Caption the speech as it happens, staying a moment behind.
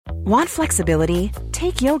Want flexibility?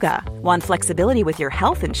 Take yoga. Want flexibility with your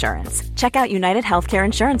health insurance? Check out United Healthcare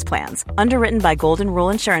Insurance Plans. Underwritten by Golden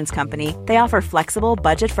Rule Insurance Company, they offer flexible,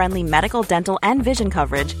 budget-friendly medical, dental, and vision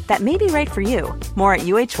coverage that may be right for you. More at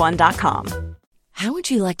uh1.com. How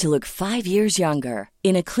would you like to look 5 years younger?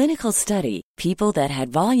 In a clinical study, people that had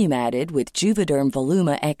volume added with Juvederm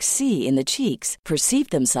Voluma XC in the cheeks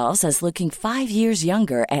perceived themselves as looking 5 years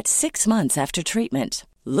younger at 6 months after treatment.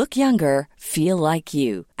 Look younger, feel like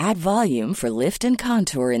you. Add volume for lift and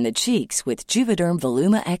contour in the cheeks with Juvederm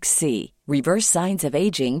Voluma XC. Reverse signs of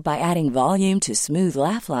aging by adding volume to smooth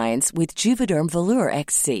laugh lines with Juvederm Volure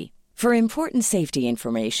XC. For important safety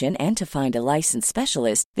information and to find a licensed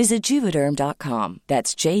specialist, visit Juvederm.com.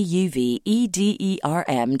 That's JUVEDERM.com.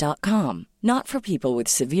 Not for people with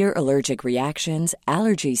severe allergic reactions,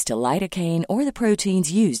 allergies to lidocaine, or the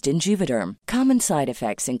proteins used in Juvederm. Common side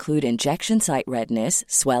effects include injection site redness,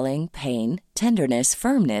 swelling, pain, tenderness,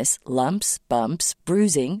 firmness, lumps, bumps,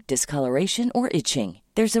 bruising, discoloration, or itching.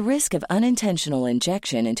 There's a risk of unintentional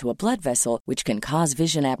injection into a blood vessel, which can cause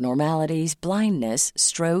vision abnormalities, blindness,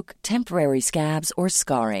 stroke, temporary scabs, or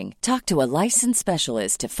scarring. Talk to a licensed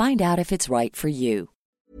specialist to find out if it's right for you.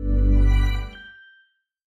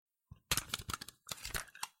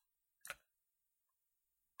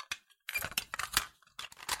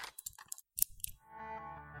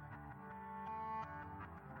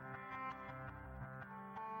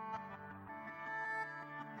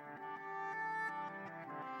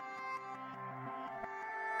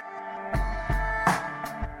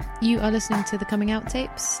 You are listening to The Coming Out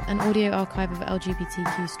Tapes, an audio archive of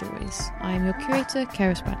LGBTQ stories. I am your curator,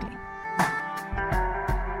 Keris Bradley.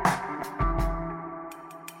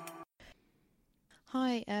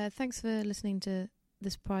 Hi, thanks for listening to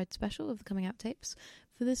this Pride special of The Coming Out Tapes.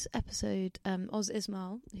 For this episode, Oz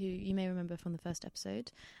Ismail, who you may remember from the first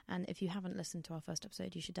episode, and if you haven't listened to our first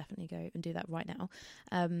episode, you should definitely go and do that right now.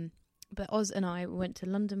 But Oz and I went to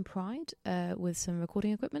London Pride with some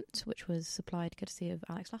recording equipment, which was supplied courtesy of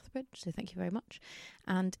Alex Lathbridge, so thank you very much,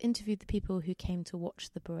 and interviewed the people who came to watch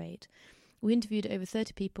the parade. We interviewed over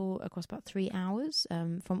 30 people across about 3 hours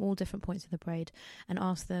from all different points of the parade and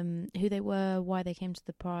asked them who they were, why they came to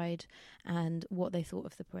the Pride, and what they thought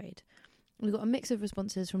of the parade. We got a mix of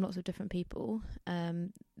responses from lots of different people,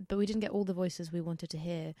 but we didn't get all the voices we wanted to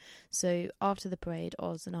hear. So after the parade,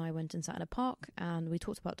 Oz and I went and sat in a park and we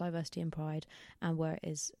talked about diversity and pride and where it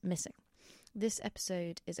is missing. This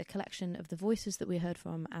episode is a collection of the voices that we heard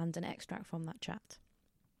from and an extract from that chat.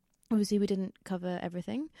 Obviously, we didn't cover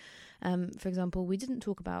everything. For example, we didn't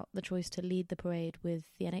talk about the choice to lead the parade with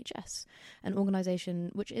the NHS, an organisation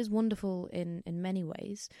which is wonderful in many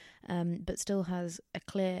ways, but still has a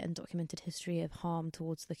clear and documented history of harm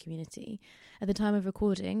towards the community. At the time of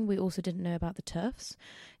recording, we also didn't know about the TERFs,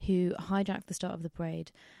 who hijacked the start of the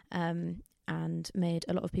parade and made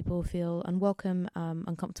a lot of people feel unwelcome,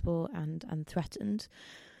 uncomfortable and threatened.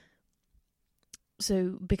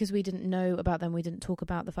 So because we didn't know about them, we didn't talk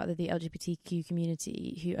about the fact that the LGBTQ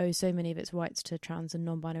community, who owes so many of its rights to trans and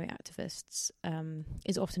non-binary activists,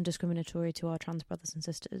 is often discriminatory to our trans brothers and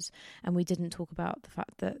sisters. And we didn't talk about the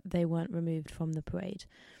fact that they weren't removed from the parade.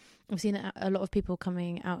 I've seen a lot of people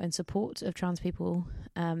coming out in support of trans people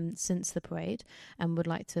since the parade and would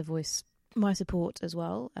like to voice my support as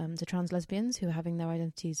well to trans lesbians who are having their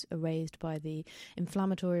identities erased by the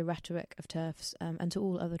inflammatory rhetoric of TERFs, and to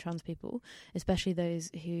all other trans people, especially those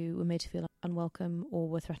who were made to feel unwelcome or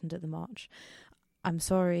were threatened at the march. I'm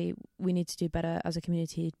sorry, we need to do better as a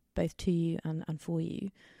community, both to you and for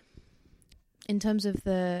you. In terms of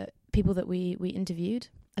the people that we interviewed,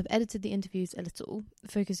 I've edited the interviews a little,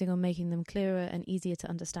 focusing on making them clearer and easier to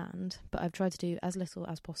understand, but I've tried to do as little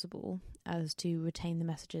as possible as to retain the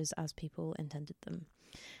messages as people intended them.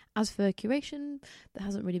 As for curation, there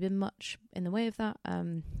hasn't really been much in the way of that.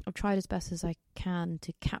 I've tried as best as I can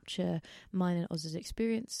to capture mine and Oz's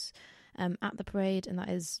experience at the parade, and that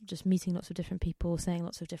is just meeting lots of different people, saying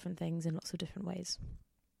lots of different things in lots of different ways.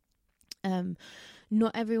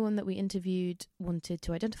 Not everyone that we interviewed wanted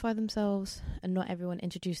to identify themselves, and not everyone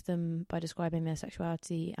introduced them by describing their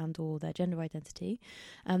sexuality and or their gender identity.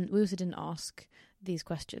 We also didn't ask these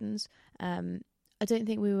questions. I don't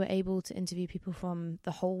think we were able to interview people from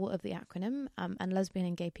the whole of the acronym, and lesbian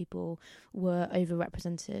and gay people were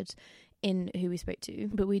overrepresented in who we spoke to,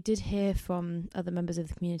 but we did hear from other members of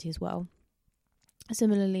the community as well.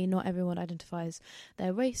 Similarly, not everyone identifies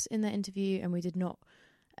their race in their interview, and we did not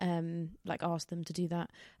ask them to do that.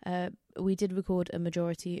 We did record a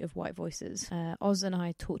majority of white voices. Oz and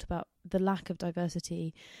I talked about the lack of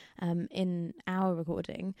diversity in our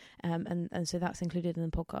recording, and so that's included in the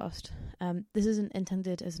podcast. This isn't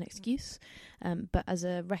intended as an excuse, but as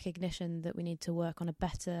a recognition that we need to work on a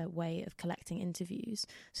better way of collecting interviews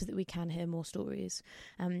so that we can hear more stories.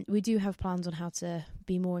 We do have plans on how to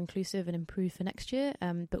be more inclusive and improve for next year,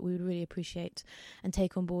 but we would really appreciate and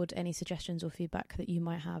take on board any suggestions or feedback that you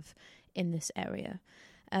might have in this area.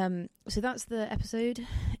 So that's the episode.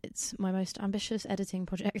 It's my most ambitious editing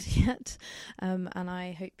project yet, and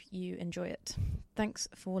I hope you enjoy it. Thanks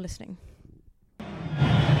for listening.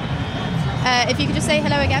 If you could just say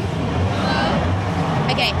hello again.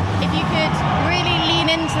 Hello. Okay, if you could really lean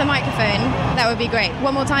into the microphone, that would be great.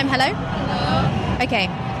 One more time, hello. Hello. Okay.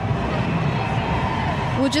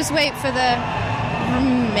 We'll just wait for the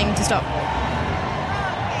humming to stop.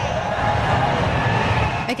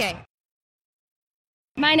 Okay.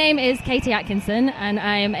 My name is Katie Atkinson, and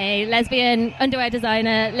I am a lesbian underwear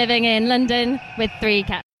designer living in London with 3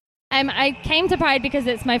 cats. I came to Pride because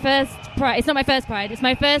it's my first Pride. It's not my first Pride. It's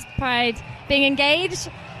my first Pride being engaged,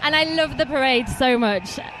 and I love the parade so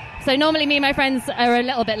much. So normally me and my friends are a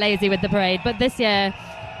little bit lazy with the parade, but this year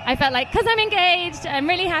I felt like, because I'm engaged, I'm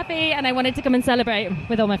really happy, and I wanted to come and celebrate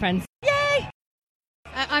with all my friends. Yay!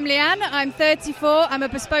 I'm Leanne. I'm 34. I'm a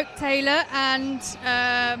bespoke tailor, and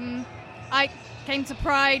I came to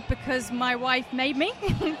Pride because my wife made me.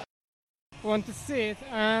 Want to see it,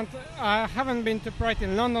 and I haven't been to Pride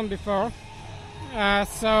in London before,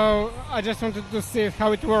 so I just wanted to see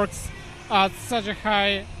how it works at such a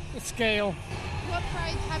high scale. What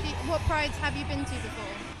prides have you been to before?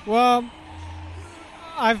 Well,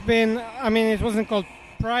 it wasn't called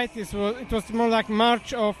Pride, it was more like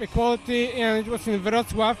March of Equality, and it was in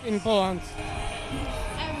Wrocław in Poland.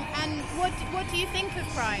 And what do you think of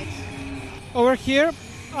Pride? Over here,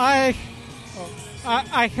 I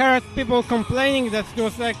heard people complaining that it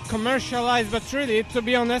was like commercialized, but really, to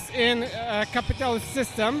be honest, in a capitalist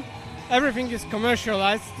system, everything is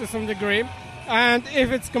commercialized to some degree, and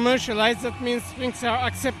if it's commercialized, that means things are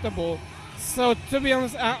acceptable. So, to be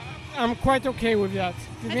honest, I'm quite okay with that.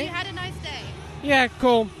 Have you had a nice day? Yeah,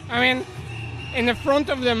 cool. I mean, in the front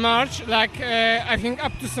of the march, I think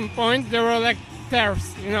up to some point, there were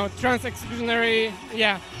TERFs, trans-exclusionary,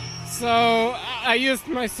 yeah. So I used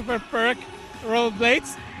my super perk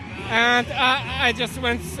rollerblades, and I just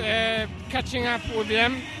went catching up with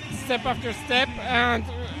them step after step, and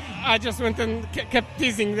I just went and kept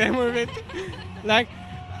teasing them with it.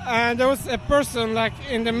 There was a person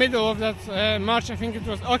in the middle of that march. I think it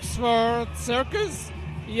was Oxford Circus,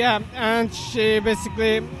 yeah, and she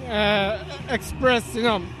basically expressed,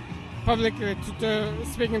 publicly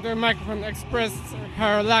speaking to a microphone, expressed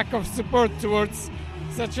her lack of support towards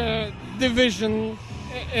such a division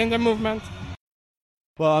in the movement.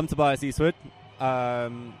 Well, I'm Tobias Eastwood,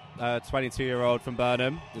 a 22-year-old from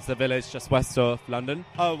Burnham. It's a village just west of London.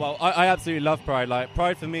 Oh, well, I absolutely love Pride.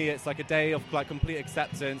 Pride for me, it's a day of complete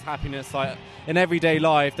acceptance, happiness. In everyday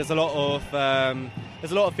life, there's a lot of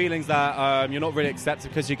feelings that you're not really accepted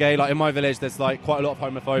because you're gay. In my village, there's quite a lot of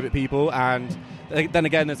homophobic people, and then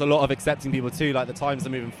again, there's a lot of accepting people too. The times are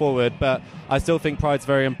moving forward, but I still think Pride's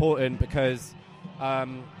very important because a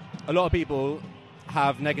lot of people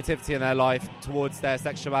have negativity in their life towards their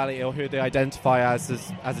sexuality or who they identify as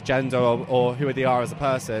a gender or who they are as a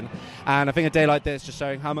person. And I think a day like this, just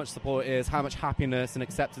showing how much support is, how much happiness and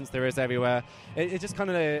acceptance there is everywhere, it just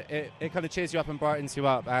kind of cheers you up and brightens you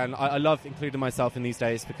up. And I love including myself in these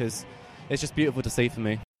days because it's just beautiful to see for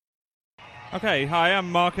me. Okay, hi,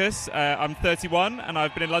 I'm Marcus. I'm 31 and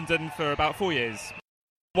I've been in London for about 4 years.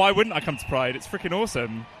 Why wouldn't I come to Pride? It's freaking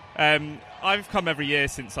awesome. I've come every year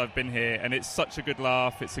since I've been here, and it's such a good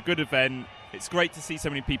laugh. It's a good event. It's great to see so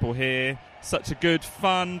many people here. Such a good,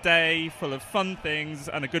 fun day full of fun things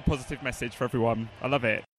and a good positive message for everyone. I love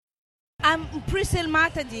it. I'm Priscilla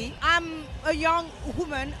Matadi. I'm a young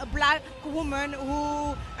woman, a black woman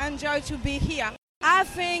who enjoys to be here. I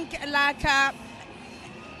think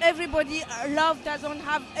everybody love doesn't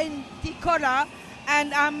have any color,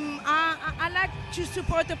 and I like to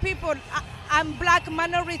support the people. I'm black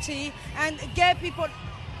minority, and gay people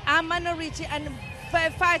are minority, and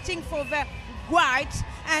fighting for the rights,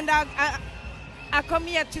 and I come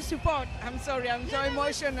here to support. I'm sorry, I'm so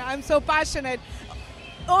emotional, I'm so passionate.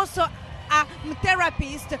 Also, I'm a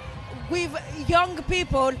therapist with young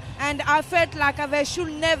people, and I felt like they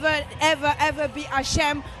should never, ever, ever be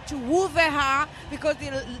ashamed to who they are, because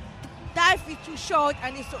the life is too short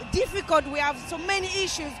and it's so difficult. We have so many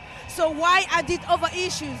issues, so why I did other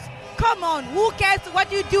issues? Come on, who cares what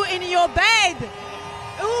you do in your bed?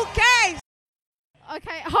 Who cares?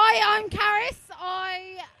 Okay. Hi, I'm Karis.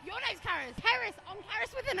 Your name's Karis. Karis. I'm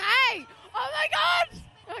Karis with an A. Oh my God.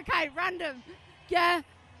 Okay, random. Yeah.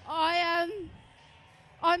 I'm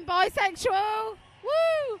bisexual.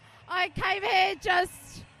 Woo! I came here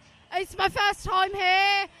it's my first time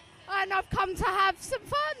here, and I've come to have some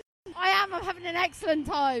fun. I'm having an excellent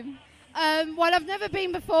time. Well, I've never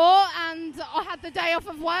been before, and I had the day off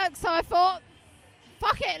of work, so I thought,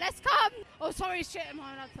 fuck it, let's come. Oh, sorry, shit, is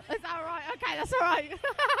that all right? Okay, that's all right.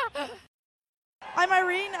 I'm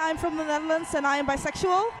Irene, I'm from the Netherlands, and I am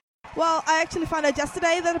bisexual. Well, I actually found out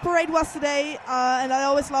yesterday that the parade was today, and I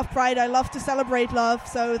always love Pride. I love to celebrate love,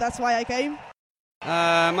 so that's why I came.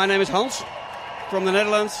 My name is Hans, from the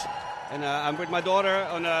Netherlands, and I'm with my daughter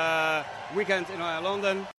on a weekend in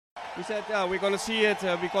London. We said, we're going to see it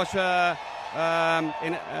because in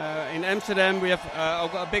Amsterdam we have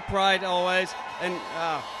a big Pride always, and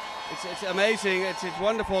it's amazing. It's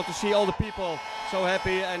wonderful to see all the people so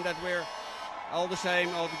happy and that we're all the same,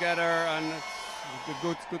 all together, and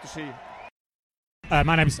it's good to see.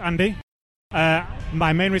 My name is Andy.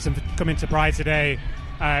 My main reason for coming to Pride today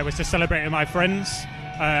was to celebrate with my friends.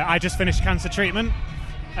 I just finished cancer treatment,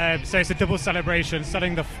 so it's a double celebration,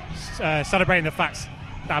 celebrating the facts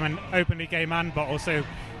that I'm an openly gay man, but also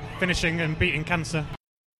finishing and beating cancer.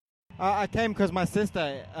 I came because my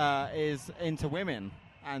sister is into women,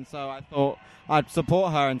 and so I thought I'd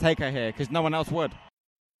support her and take her here because no one else would.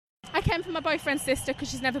 I came for my boyfriend's sister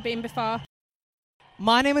because she's never been before.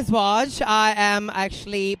 My name is Waj. I am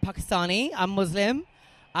actually Pakistani. I'm Muslim.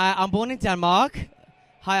 I'm born in Denmark.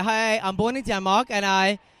 Hi. I'm born in Denmark, and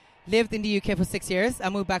I lived in the UK for 6 years. I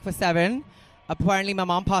moved back for 7. Apparently, my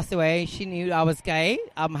mom passed away. She knew I was gay.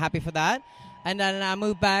 I'm happy for that. And then I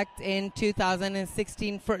moved back in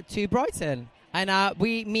 2016 to Brighton. And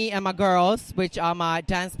me and my girls, which are my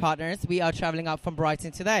dance partners, we are traveling up from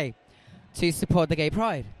Brighton today to support the Gay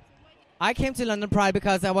Pride. I came to London Pride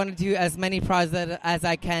because I want to do as many prides as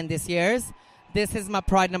I can this year. This is my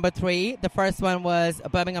Pride number 3. The first one was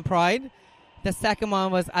Birmingham Pride. The second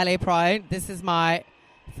one was LA Pride. This is my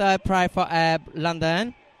 3rd Pride for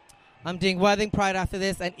London. I'm doing Worthing Pride after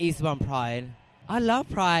this and Eastbourne Pride. I love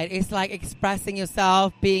Pride. It's like expressing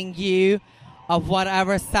yourself, being you, of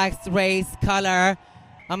whatever sex, race, color.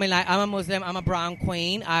 I mean, like, I'm a Muslim. I'm a brown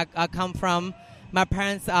queen. I come from, my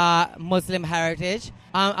parents are Muslim heritage.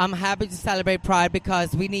 I'm happy to celebrate Pride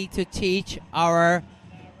because we need to teach our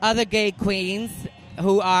other gay queens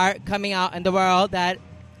who are coming out in the world that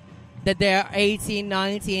they're 18,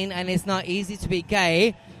 19, and it's not easy to be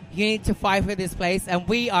gay. You need to fight for this place, and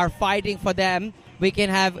we are fighting for them. We can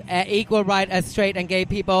have equal right as straight and gay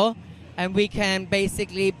people, and we can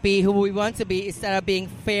basically be who we want to be instead of being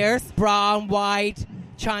fierce, brown, white,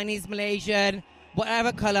 Chinese, Malaysian,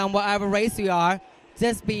 whatever color and whatever race we are.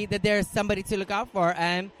 Just be that there's somebody to look out for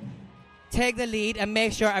and take the lead and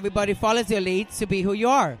make sure everybody follows your lead to be who you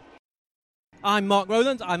are. I'm Mark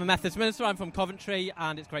Rowland. I'm a Methodist minister. I'm from Coventry,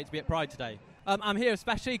 and it's great to be at Pride today. I'm here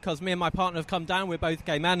especially because me and my partner have come down. We're both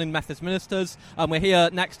gay men and Methodist ministers, and we're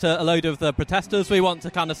here next to a load of the protesters. We want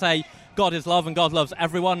to kind of say God is love and God loves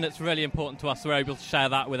everyone, and it's really important to us. We're able to share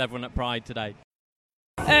that with everyone at Pride today.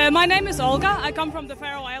 My name is Olga. I come from the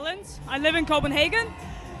Faroe Islands. I live in Copenhagen.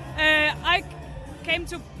 I came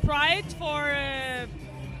to Pride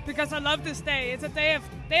because I love this day. It's a day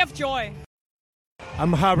of joy.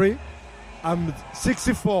 I'm Harry. I'm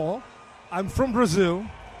 64. I'm from Brazil,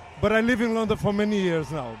 but I live in London for many years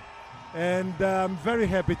now, and I'm very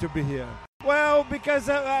happy to be here. Well, because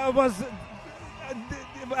I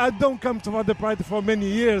don't come to the Pride for many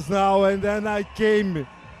years now, and then I came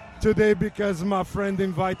today because my friend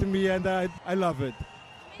invited me, and I love it.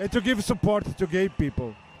 And to give support to gay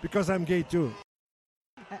people, because I'm gay too.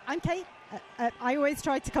 I'm Kate. I always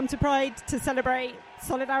try to come to Pride to celebrate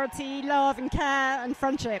solidarity, love and care and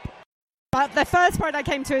friendship. But the first Pride I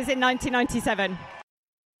came to is in 1997.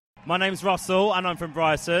 My name's Russell and I'm from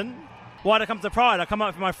Brighton. Why did I come to Pride? I come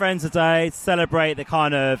up with my friends today to celebrate the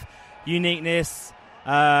kind of uniqueness,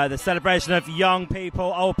 the celebration of young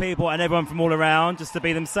people, old people and everyone from all around just to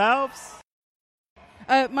be themselves.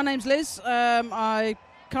 My name's Liz. I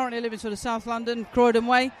currently live in sort of South London, Croydon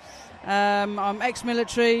Way. I'm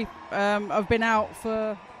ex-military. I've been out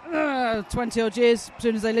for 20 odd years as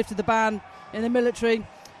soon as they lifted the ban in the military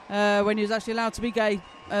when you was actually allowed to be gay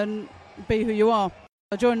and be who you are.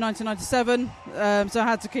 I joined in 1997, so I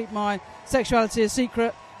had to keep my sexuality a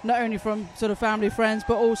secret, not only from sort of family, friends,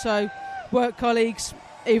 but also work colleagues,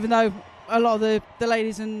 even though a lot of the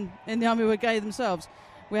ladies in the army were gay themselves.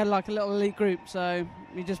 We had like a little elite group, so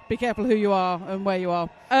you just be careful who you are and where you are.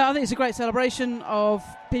 I think it's a great celebration of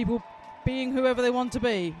people being whoever they want to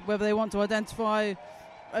be, whether they want to identify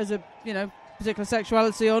as a particular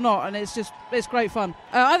sexuality or not, and it's great fun.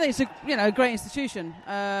 I think it's a great institution.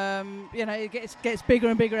 It gets bigger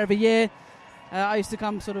and bigger every year. I used to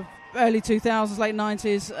come sort of early 2000s, late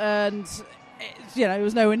 90s, and it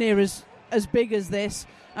was nowhere near as big as this,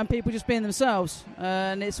 and people just being themselves.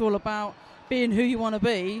 And it's all about being who you want to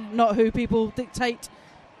be, not who people dictate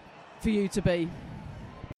for you to be.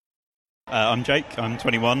 I'm Jake, I'm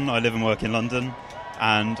 21, I live and work in London,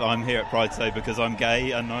 and I'm here at Pride Day because I'm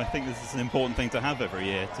gay, and I think this is an important thing to have every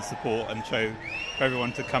year, to support and show for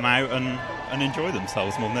everyone to come out and enjoy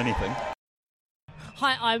themselves more than anything.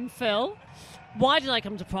 Hi, I'm Phil. Why did I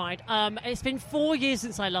come to Pride? It's been 4 years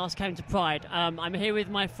since I last came to Pride. I'm here with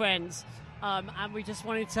my friends, and we just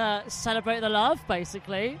wanted to celebrate the love,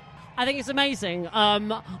 basically. I think it's amazing. I'm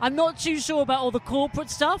not too sure about all the corporate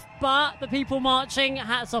stuff, but the people marching,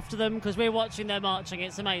 hats off to them, because we're watching them marching.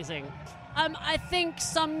 It's amazing. I think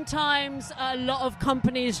sometimes a lot of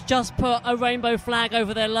companies just put a rainbow flag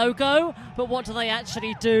over their logo, but what do they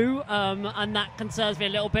actually do? And that concerns me a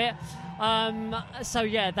little bit. So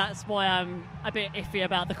yeah, that's why I'm a bit iffy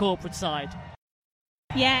about the corporate side.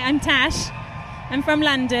 Yeah, I'm Tash. I'm from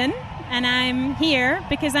London, and I'm here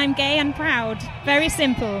because I'm gay and proud. Very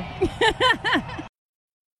simple.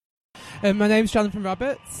 My name's Jonathan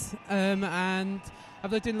Roberts, and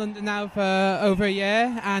I've lived in London now for over a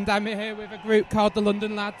year, and I'm here with a group called the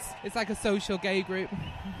London Lads. It's like a social gay group.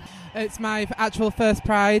 It's my actual first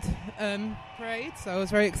Pride parade, so I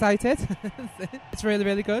was very excited. It's really,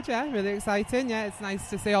 really good, yeah, really exciting. Yeah, it's nice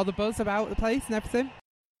to see all the buzz about the place and everything.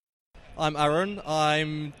 I'm Aaron,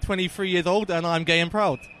 I'm 23 years old, and I'm gay and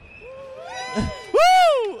proud.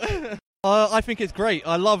 Woo! I think it's great.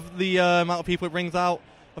 I love the amount of people it brings out.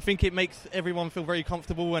 I think it makes everyone feel very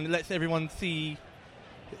comfortable, and it lets everyone see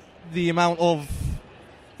the amount of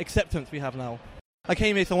acceptance we have now. I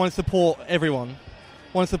came here so I want to support everyone.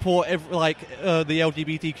 I want to support the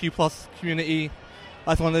LGBTQ plus community.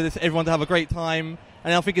 I just wanted everyone to have a great time,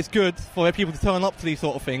 and I think it's good for people to turn up to these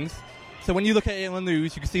sort of things. So when you look at it on the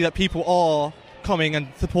news, you can see that people are coming and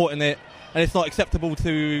supporting it, and it's not acceptable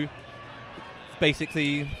to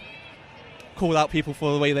basically call out people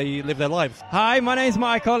for the way they live their lives. Hi, my name's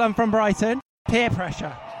Michael. I'm from Brighton. Peer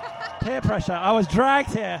pressure. Peer pressure. I was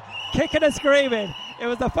dragged here, kicking and screaming. It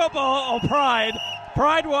was the football or Pride.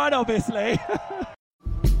 Pride won, obviously.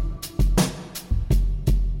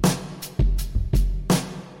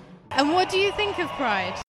 And what do you think of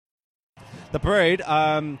Pride? The parade,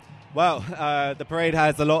 the parade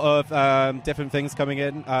has a lot of different things coming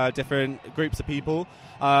in, different groups of people.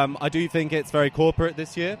 I do think it's very corporate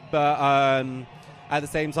this year, but at the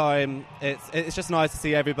same time, it's just nice to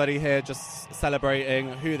see everybody here just celebrating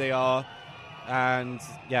who they are, and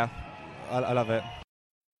yeah, I love it.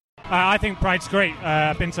 I think Pride's great.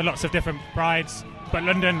 I've been to lots of different Prides, but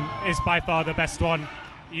London is by far the best one.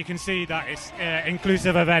 You can see that it's an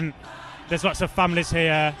inclusive event. There's lots of families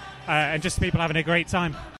here and just people having a great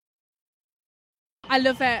time. I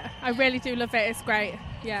love it. I really do love it. It's great.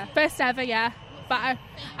 Yeah. First ever, yeah. But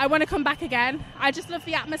I want to come back again. I just love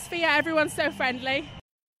the atmosphere. Everyone's so friendly.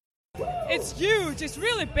 It's huge. It's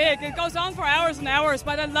really big. It goes on for hours and hours,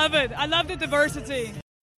 but I love it. I love the diversity.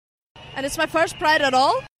 And it's my first Pride at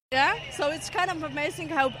all. Yeah. So it's kind of amazing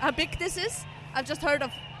how big this is. I've just heard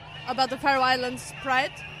about the Faroe Islands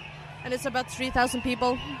Pride, and it's about 3,000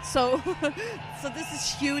 people. So this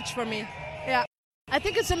is huge for me. Yeah. I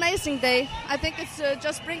think it's an amazing day. I think it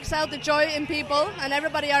just brings out the joy in people, and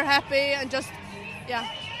everybody are happy, and just, yeah,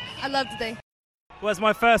 I love the day. Well, it's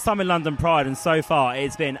my first time in London Pride, and so far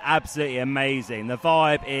it's been absolutely amazing. The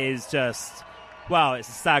vibe is just, well, it's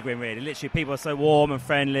staggering, really. Literally, people are so warm and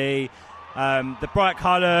friendly. The bright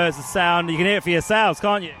colours, the sound, you can hear it for yourselves,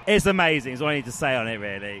 can't you? It's amazing, is all I need to say on it,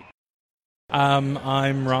 really.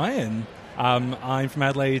 I'm Ryan. I'm from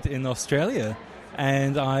Adelaide in Australia,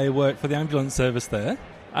 and I work for the ambulance service there.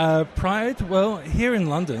 Pride, well, here in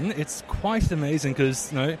London, it's quite amazing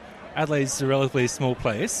because, Adelaide's a relatively small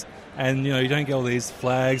place, and, you don't get all these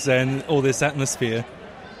flags and all this atmosphere.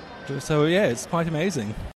 So, yeah, it's quite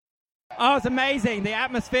amazing. Oh, it's amazing. The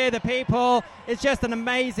atmosphere, the people, it's just an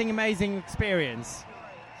amazing, amazing experience.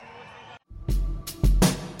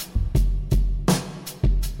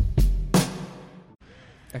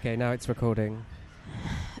 Okay, now it's recording.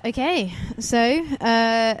 Okay, so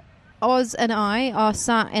Oz and I are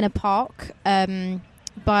sat in a park on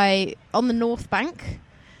the North Bank.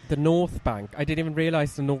 The North Bank. I didn't even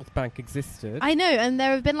realise the North Bank existed. I know, and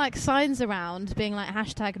there have been signs around being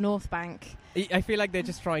hashtag North Bank. I feel like they're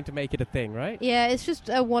just trying to make it a thing, right? Yeah, it's just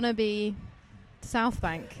a wannabe South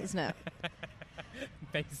Bank, isn't it?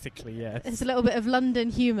 Basically, yes. It's a little bit of London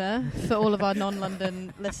humour for all of our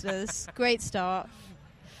non-London listeners. Great start.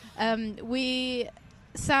 We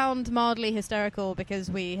sound mildly hysterical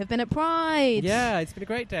because we have been at Pride. Yeah, it's been a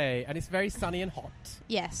great day, and it's very sunny and hot.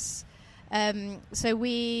 Yes. So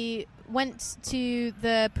we went to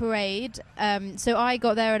the parade. So I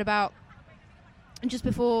got there at about just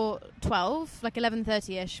before 12, like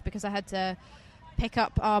 11:30ish, because I had to pick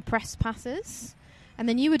up our press passes. And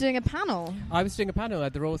then you were doing a panel. I was doing a panel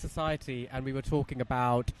at the Royal Society, and we were talking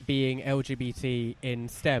about being LGBT in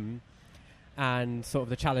STEM and sort of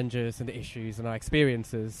the challenges and the issues and our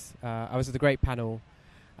experiences. I was at a great panel,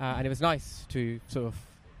 and it was nice to sort of,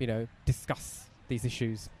 discuss these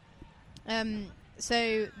issues.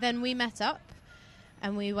 So then we met up,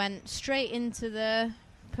 and we went straight into the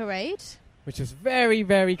parade. Which was very,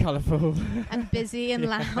 very colourful. And busy and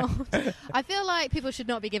loud. I feel like people should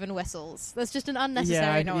not be given whistles. That's just an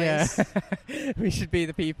unnecessary noise. Yeah. We should be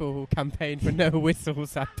the people who campaign for no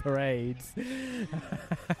whistles at parades.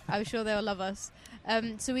 I'm sure they will love us.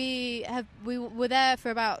 So we were there for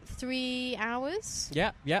about 3 hours.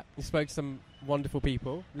 Yeah. You spoke to some wonderful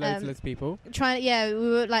people, loads of people. We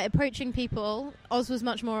were like approaching people. Oz was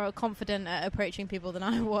much more confident at approaching people than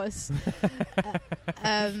I was,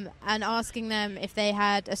 and asking them if they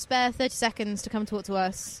had a spare 30 seconds to come talk to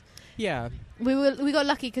us. Yeah, we got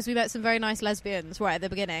lucky because we met some very nice lesbians right at the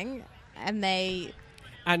beginning, and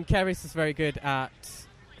Keris is very good at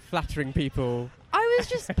flattering people. I was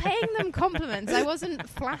just paying them compliments. I wasn't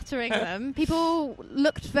flattering them. People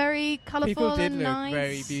looked very colourful People did and look nice.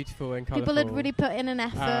 very beautiful and colourful. People had really put in an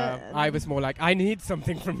effort. I was more like, I need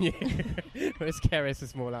something from you. Whereas Keris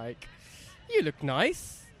was more like, you look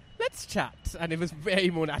nice. Let's chat. And it was way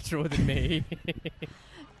more natural than me.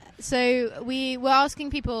 So we were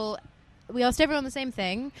asking people, we asked everyone the same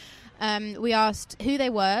thing. We asked who they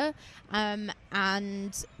were, and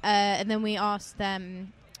then we asked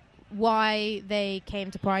them why they came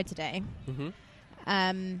to Pride today. Mm-hmm.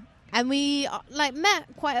 And we met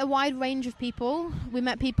quite a wide range of people. We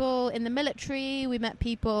met people in the military. We met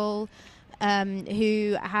people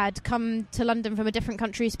who had come to London from a different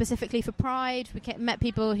country specifically for Pride. We met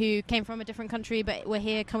people who came from a different country but were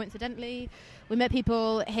here coincidentally. We met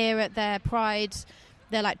people here at their Pride,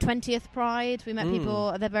 their 20th Pride. We met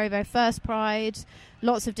people at their very, very first Pride.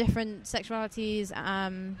 Lots of different sexualities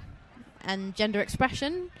and gender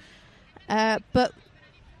expression. But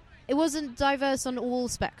it wasn't diverse on all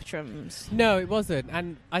spectrums. No, it wasn't,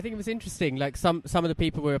 and I think it was interesting. Like some of the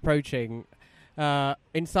people we're approaching,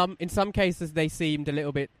 in some cases they seemed a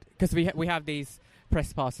little bit, because we have these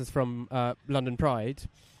press passes from London Pride,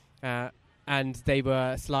 and they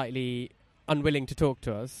were slightly unwilling to talk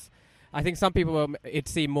to us. I think some people it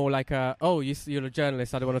seemed more like you're a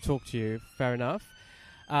journalist, I don't want to talk to you. Fair enough,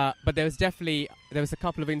 but there was a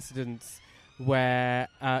couple of incidents where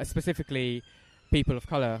specifically people of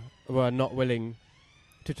colour were not willing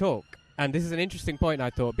to talk. And this is an interesting point,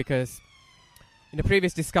 I thought, because in a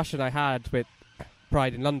previous discussion I had with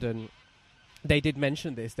Pride in London, they did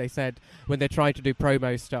mention this. They said when they're trying to do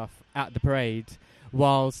promo stuff at the parade,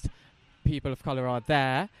 whilst people of colour are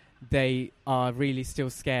there, they are really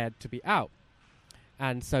still scared to be out.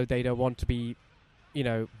 And so they don't want to be,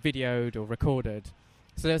 videoed or recorded.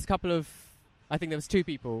 So there's a couple of, I think there was 2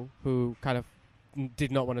 people who kind of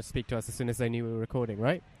did not want to speak to us as soon as they knew we were recording,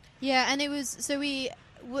 right? Yeah, and it was, so we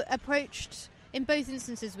approached, in both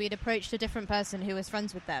instances, we had approached a different person who was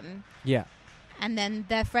friends with them. Yeah. And then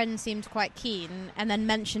their friend seemed quite keen, and then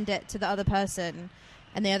mentioned it to the other person,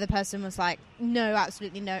 and the other person was like, no,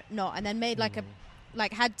 absolutely not, and then made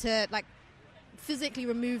had to physically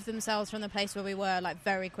remove themselves from the place where we were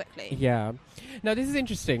very quickly. Yeah. Now this is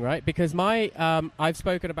interesting, right? Because I've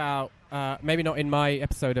spoken about, maybe not in my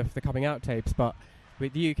episode of the Coming Out tapes, but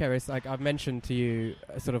with you, Keris, I've mentioned to you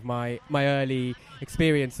sort of my early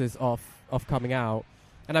experiences of coming out.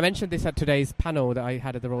 And I mentioned this at today's panel that I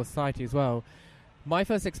had at the Royal Society as well. My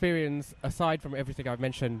first experience, aside from everything I've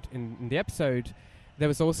mentioned in the episode, there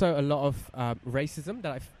was also a lot of racism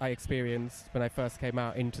that I experienced when I first came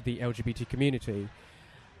out into the LGBT community.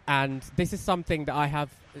 And this is something that I have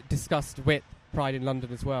discussed with Pride in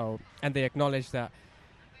London as well. And they acknowledge that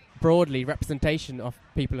broadly representation of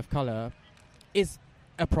people of colour is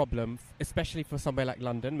a problem, especially for somewhere like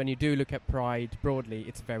London. When you do look at Pride broadly,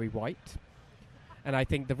 it's very white. And I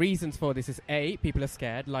think the reasons for this is people are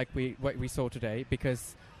scared, like what we saw today,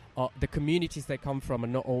 because the communities they come from are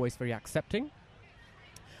not always very accepting.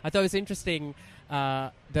 I thought it was interesting,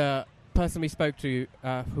 the person we spoke to,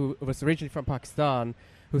 who was originally from Pakistan,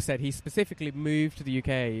 who said he specifically moved to the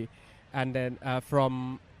UK, and then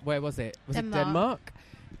from, where was it? Was it Denmark?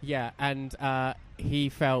 Yeah, and he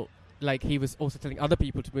felt like he was also telling other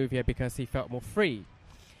people to move here because he felt more free.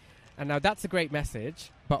 And now that's a great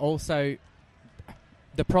message, but also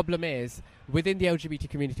the problem is, within the LGBT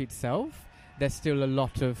community itself, there's still a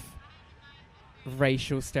lot of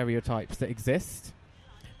racial stereotypes that exist.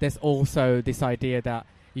 There's also this idea that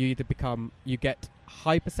you get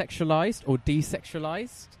hypersexualized or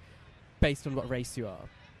desexualized based on what race you are.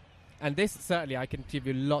 And this, certainly, I can give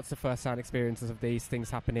you lots of first-hand experiences of these things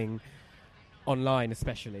happening online,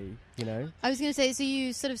 especially, you know. I was going to say, so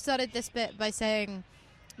you sort of started this bit by saying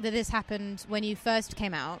that this happened when you first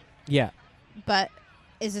came out. Yeah. But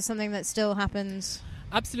is this something that still happens?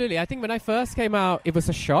 Absolutely. I think when I first came out, it was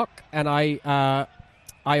a shock, and I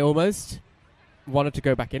almost wanted to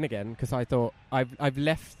go back in again because I thought I've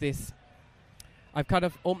left this. I've kind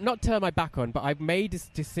of not turned my back on, but I've made this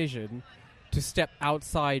decision to step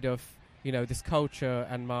outside of, you know, this culture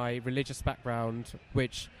and my religious background,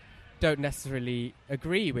 which don't necessarily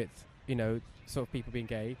agree with, you know, sort of people being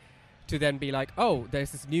gay, to then be like, oh,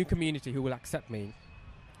 there's this new community who will accept me.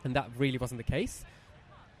 And that really wasn't the case,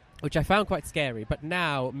 which I found quite scary. But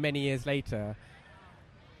now, many years later,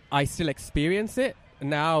 I still experience it.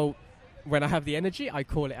 Now, when I have the energy, I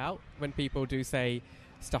call it out. When people do say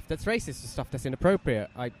stuff that's racist or stuff that's inappropriate,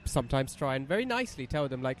 I sometimes try and very nicely tell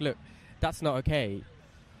them, like, look, that's not okay.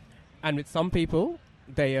 And with some people,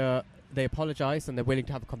 they apologize and they're willing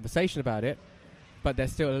to have a conversation about it. But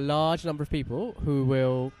there's still a large number of people who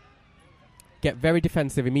will get very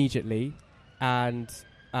defensive immediately and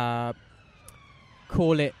call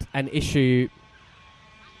it an issue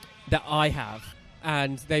that I have.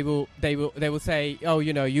 And they will say, oh,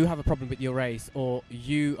 you know, you have a problem with your race, or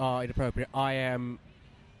you are inappropriate. I am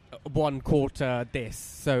 1/4 this,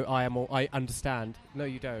 so I understand. No,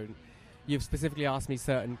 you don't. You've specifically asked me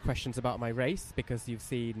certain questions about my race because you've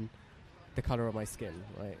seen the color of my skin,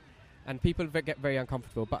 right? And people get very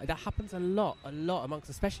uncomfortable, but that happens a lot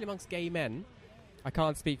especially amongst gay men. I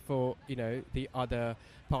can't speak for, you know, the other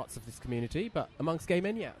parts of this community, but amongst gay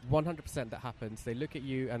men, yeah, 100% that happens. They look at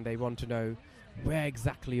you and they want to know where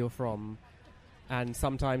exactly you're from, and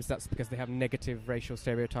sometimes that's because they have negative racial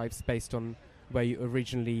stereotypes based on where you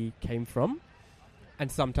originally came from,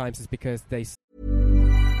 and sometimes it's because they...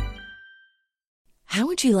 How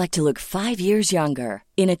would you like to look 5 years younger?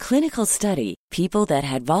 In a clinical study, people that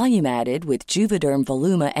had volume added with Juvederm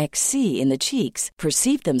Voluma XC in the cheeks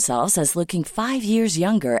perceived themselves as looking 5 years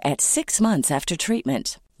younger at 6 months after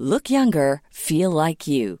treatment. Look younger, feel like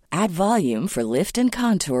you. Add volume for lift and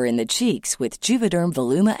contour in the cheeks with Juvederm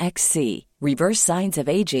Voluma XC. Reverse signs of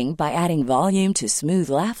aging by adding volume to smooth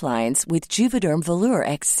laugh lines with Juvederm Volure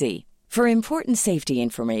XC. For important safety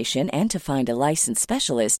information and to find a licensed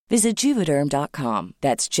specialist, visit Juvederm.com.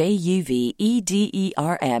 That's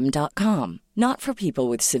JUVEDERM.com. Not for people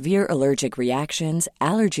with severe allergic reactions,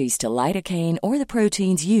 allergies to lidocaine, or the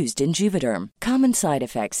proteins used in Juvederm. Common side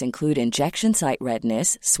effects include injection site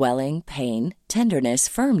redness, swelling, pain, tenderness,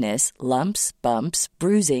 firmness, lumps, bumps,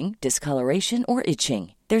 bruising, discoloration, or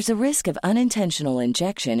itching. There's a risk of unintentional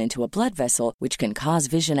injection into a blood vessel, which can cause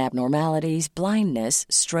vision abnormalities, blindness,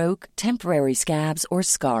 stroke, temporary scabs, or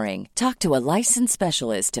scarring. Talk to a licensed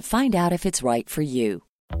specialist to find out if it's right for you.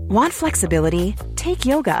 Want flexibility? Take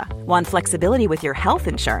yoga. Want flexibility with your health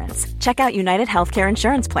insurance? Check out United Healthcare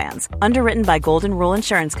Insurance Plans. Underwritten by Golden Rule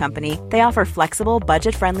Insurance Company, they offer flexible,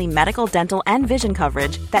 budget-friendly medical, dental, and vision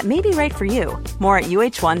coverage that may be right for you. More at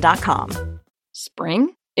UH1.com.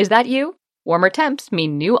 Spring? Is that you? Warmer temps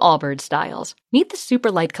mean new Allbirds styles. Meet the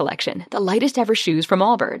Super Light Collection, the lightest ever shoes from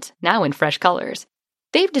Allbirds, now in fresh colors.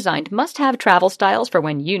 They've designed must-have travel styles for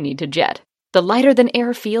when you need to jet. The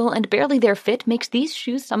lighter-than-air feel and barely-there fit makes these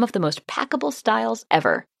shoes some of the most packable styles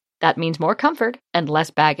ever. That means more comfort and less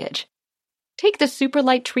baggage. Take the Super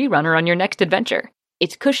Light Tree Runner on your next adventure.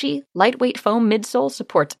 Its cushy, lightweight foam midsole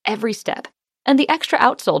supports every step, and the extra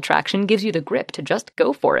outsole traction gives you the grip to just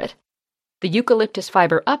go for it. The eucalyptus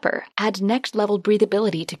fiber upper adds next-level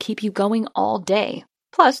breathability to keep you going all day.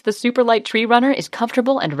 Plus, the Super Light Tree Runner is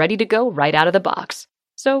comfortable and ready to go right out of the box.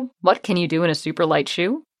 So, what can you do in a super light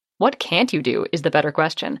shoe? What can't you do is the better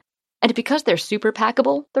question. And because they're super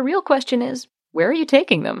packable, the real question is, where are you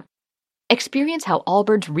taking them? Experience how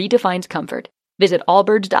Allbirds redefines comfort. Visit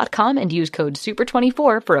allbirds.com and use code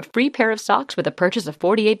SUPER24 for a free pair of socks with a purchase of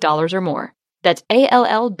 $48 or more. That's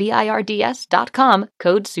ALLBIRDS.com,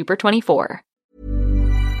 code SUPER24.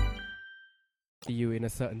 You in a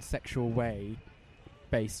certain sexual way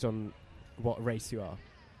based on what race you are.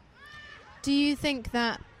 Do you think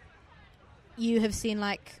that you have seen,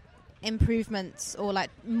 like, improvements or,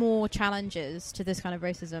 like, more challenges to this kind of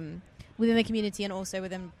racism within the community and also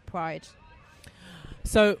within Pride?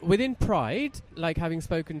 So within Pride, like having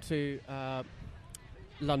spoken to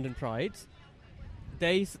London Pride,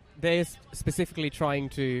 they're specifically trying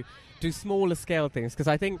to do smaller scale things, because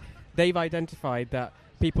I think they've identified that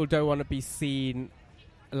people don't want to be seen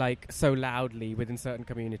like so loudly within certain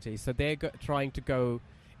communities. So they're trying to go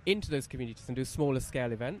into those communities and do smaller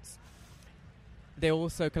scale events. They're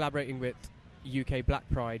also collaborating with UK Black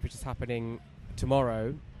Pride, which is happening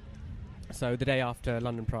tomorrow. So the day after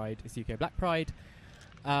London Pride is UK Black Pride.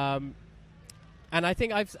 And I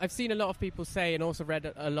think I've seen a lot of people say, and also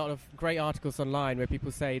read a lot of great articles online where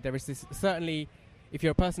people say there is this, certainly if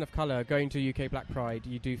you're a person of colour going to UK Black Pride,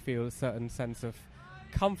 you do feel a certain sense of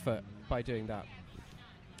comfort by doing that.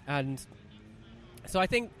 And so I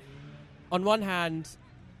think on one hand,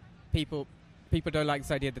 people don't like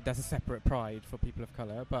this idea that there's a separate pride for people of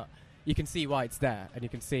colour, but you can see why it's there, and you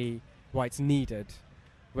can see why it's needed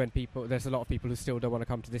when there's a lot of people who still don't want to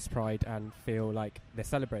come to this pride and feel like they're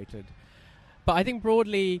celebrated. But I think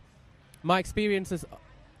broadly, my experiences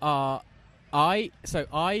are, I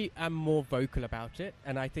am more vocal about it,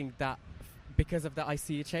 and I think that because of that I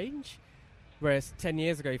see a change. Whereas 10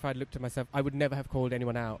 years ago, if I'd looked at myself, I would never have called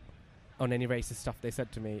anyone out on any racist stuff they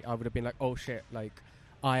said to me. I would have been like, oh shit, like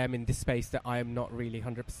I am in this space that I am not really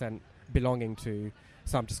 100% belonging to,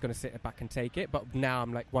 so I'm just going to sit back and take it. But now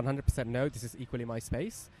I'm like 100% no, this is equally my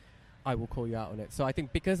space. I will call you out on it. So I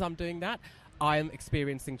think because I'm doing that, I am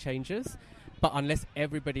experiencing changes. But unless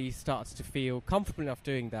everybody starts to feel comfortable enough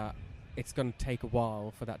doing that, it's going to take a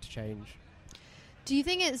while for that to change. Do you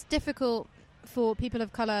think it's difficult for people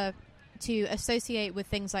of colour to associate with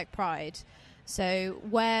things like Pride? So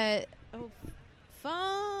where... Oh,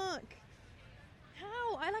 fuck!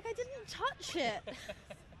 How? I didn't touch it!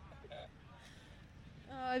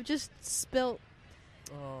 Oh, I've just spilt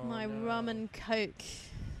my rum and Coke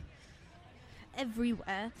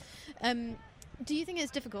everywhere. Do you think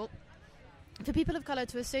it's difficult for people of colour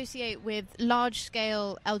to associate with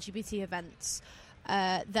large-scale LGBT events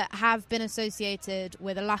that have been associated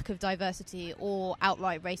with a lack of diversity or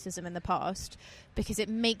outright racism in the past, because it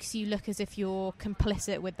makes you look as if you're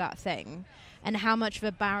complicit with that thing? And how much of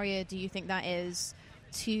a barrier do you think that is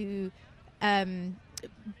to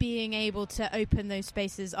being able to open those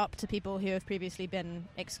spaces up to people who have previously been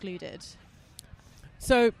excluded?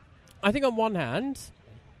 So I think on one hand,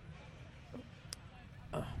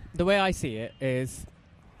 the way I see it is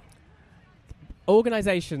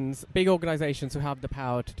big organisations who have the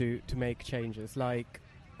power to make changes, like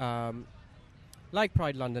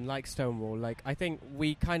Pride London, like Stonewall, like I think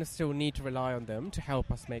we kind of still need to rely on them to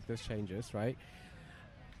help us make those changes, right?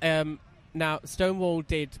 Now, Stonewall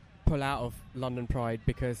did pull out of London Pride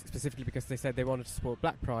specifically because they said they wanted to support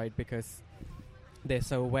Black Pride because they're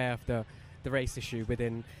so aware of the race issue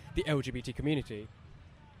within the LGBT community.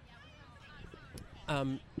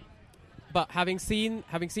 But having seen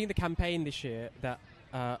the campaign this year that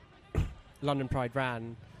London Pride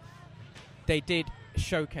ran, they did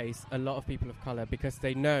showcase a lot of people of colour, because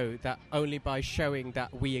they know that only by showing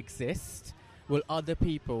that we exist will other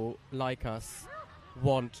people like us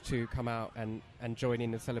want to come out and join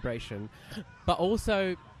in the celebration. But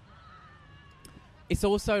also, it's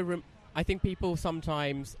also I think people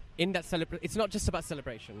sometimes in that it's not just about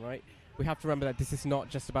celebration, right? We have to remember that this is not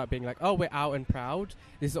just about being like, oh, we're out and proud.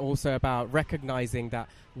 This is also about recognising that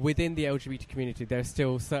within the LGBT community, there are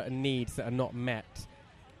still certain needs that are not met.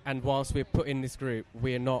 And whilst we're put in this group,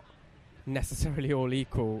 we're not necessarily all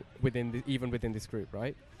equal even within this group,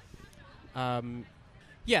 right?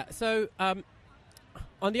 So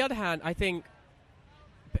on the other hand, I think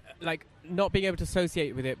like not being able to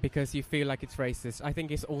associate with it because you feel like it's racist, I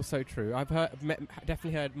think is also true. I've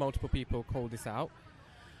definitely heard multiple people call this out.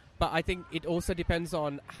 But I think it also depends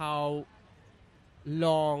on how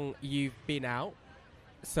long you've been out.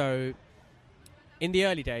 So in the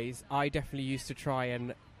early days, I definitely used to try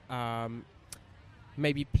and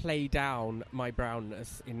maybe play down my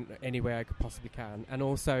brownness in any way I could possibly can. And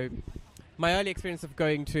also, my early experience of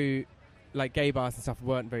going to like gay bars and stuff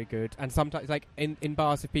weren't very good. And sometimes, like in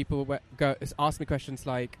bars, if people ask me questions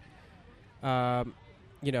like,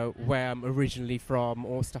 where I'm originally from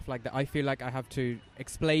or stuff like that, I feel like I have to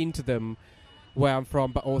explain to them where I'm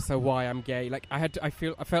from, but also why I'm gay. Like I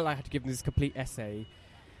felt like I had to give them this complete essay.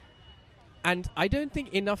 And I don't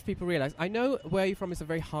think enough people realise, I know where you're from is a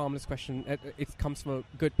very harmless question. It comes from a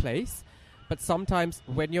good place. But sometimes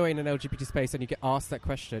when you're in an LGBT space and you get asked that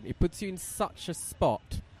question, it puts you in such a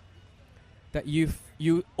spot that you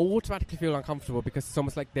automatically feel uncomfortable, because it's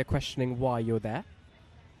almost like they're questioning why you're there.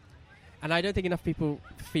 And I don't think enough people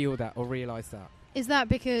feel that or realise that. Is that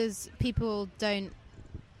because people don't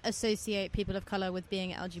associate people of colour with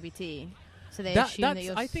being LGBT? So they assume that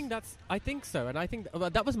you're... I think so, and I think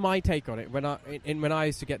that was my take on it. When I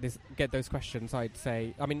used to get those questions, I'd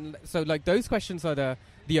say, I mean, so like those questions are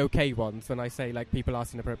the okay ones. When I say like people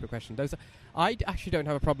ask an appropriate question, I actually don't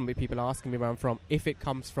have a problem with people asking me where I'm from if it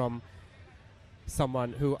comes from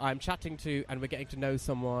someone who I'm chatting to and we're getting to know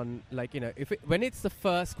someone. Like, you know, when it's the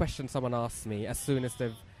first question someone asks me as soon as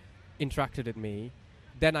they've interacted with me,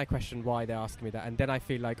 then I question why they're asking me that, and then I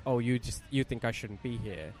feel like, oh, you think I shouldn't be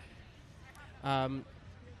here.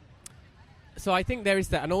 So I think there is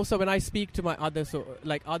that, and also when I speak to my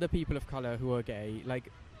other people of color who are gay,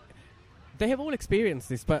 like they have all experienced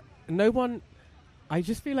this, but no one. I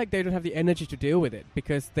just feel like they don't have the energy to deal with it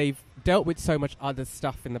because they've dealt with so much other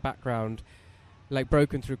stuff in the background, like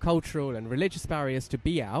broken through cultural and religious barriers to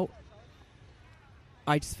be out.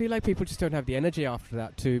 I just feel like people just don't have the energy after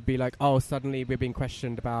that to be like, oh, suddenly we're being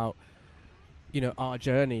questioned about, you know, our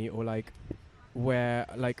journey or like where,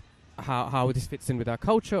 like how this fits in with our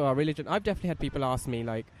culture or our religion. I've definitely had people ask me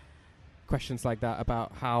like questions like that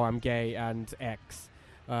about how I'm gay and X.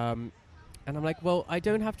 And I'm like, well, I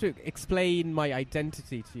don't have to explain my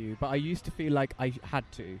identity to you, but I used to feel like I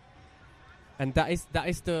had to. And that is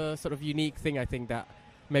the sort of unique thing I think that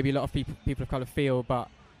maybe a lot of people of colour feel, but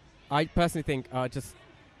I personally think are just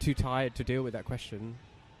too tired to deal with that question.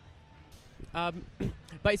 But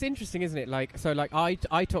it's interesting, isn't it? Like, so like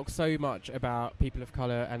I talk so much about people of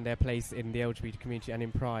colour and their place in the LGBT community and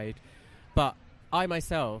in Pride, but I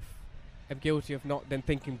myself am guilty of not then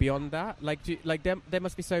thinking beyond that. Like, there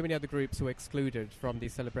must be so many other groups who are excluded from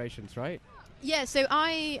these celebrations, right? Yeah. So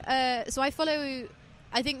I follow.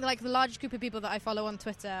 I think like the largest group of people that I follow on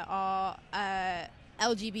Twitter are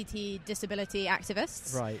LGBT disability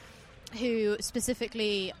activists, right? Who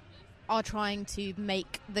specifically are trying to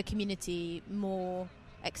make the community more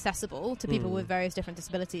accessible to people with various different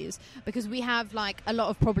disabilities, because we have like a lot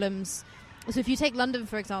of problems. So if you take London,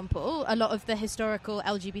 for example, a lot of the historical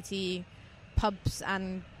LGBT pubs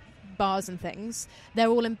and bars and things, they're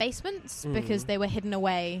all in basements because they were hidden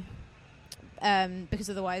away, because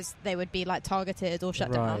otherwise they would be like targeted or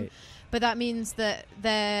shut down. But that means that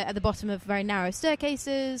they're at the bottom of very narrow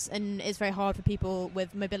staircases, and it's very hard for people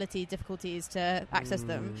with mobility difficulties to access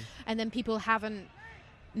them. And then people haven't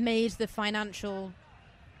made the financial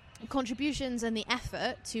contributions and the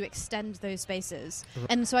effort to extend those spaces.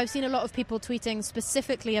 And so I've seen a lot of people tweeting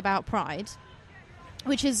specifically about Pride,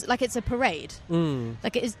 which is like it's a parade.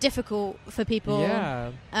 Like it is difficult for people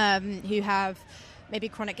who have maybe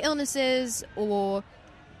chronic illnesses or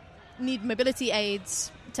need mobility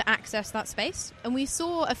aids to access that space. And we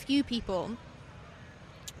saw a few people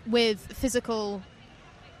with visible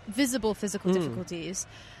physical difficulties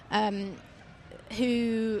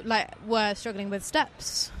who like were struggling with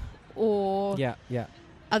steps or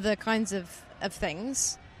other kinds of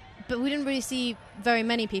things, but we didn't really see very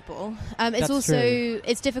many people. It's also true.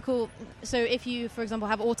 It's difficult. So if you, for example,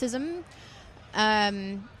 have autism,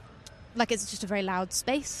 like it's just a very loud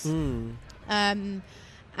space.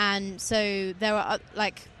 And so there are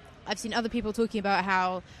like I've seen other people talking about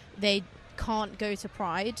how they can't go to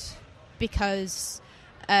Pride because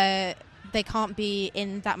they can't be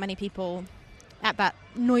in that many people at that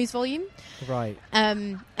noise volume. Right.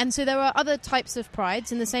 And so there are other types of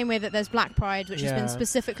prides in the same way that there's Black Pride, which has been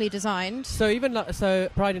specifically designed. So even so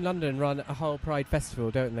Pride in London run a whole Pride festival,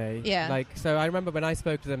 don't they? Yeah. Like, so I remember when I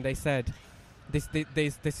spoke to them, they said this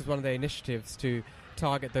is one of their initiatives to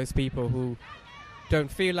target those people who don't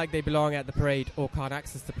feel like they belong at the parade or can't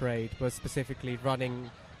access the parade, but specifically running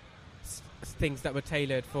things that were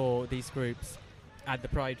tailored for these groups at the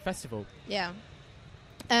Pride Festival. Yeah.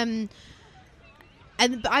 And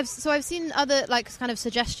I've seen other like kind of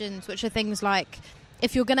suggestions, which are things like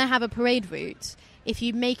if you're going to have a parade route, if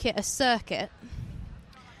you make it a circuit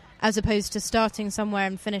as opposed to starting somewhere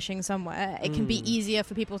and finishing somewhere, it can be easier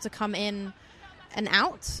for people to come in and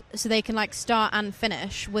out, so they can like start and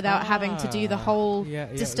finish without having to do the whole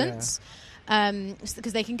distance.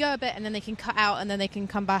 Because they can go a bit and then they can cut out and then they can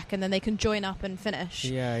come back and then they can join up and finish.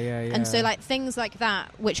 And so like things like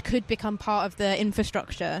that, which could become part of the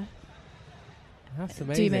infrastructure. That's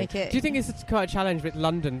amazing. Do make it. Do you think it's quite a challenge with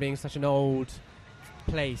London being such an old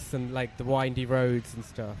place and like the windy roads and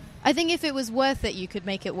stuff? I think if it was worth it, you could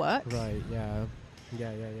make it work. Right. Yeah.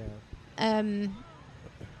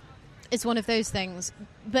 It's one of those things,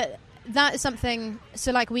 but that is something.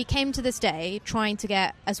 So like we came to this day trying to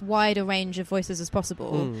get as wide a range of voices as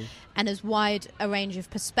possible and as wide a range of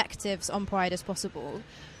perspectives on Pride as possible,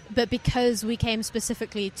 but because we came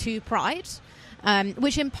specifically to Pride,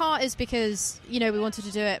 which in part is because, you know, we wanted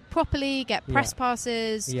to do it properly, get press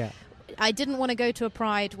passes, I didn't want to go to a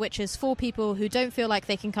Pride which is for people who don't feel like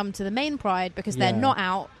they can come to the main Pride because they're not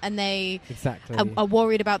out and they are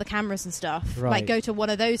worried about the cameras and stuff. Right. Like, go to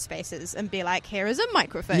one of those spaces and be like, here is a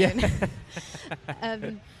microphone.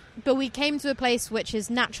 But we came to a place which is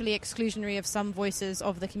naturally exclusionary of some voices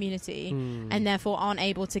of the community and therefore aren't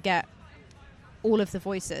able to get all of the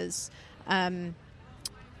voices.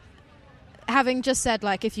 Having just said,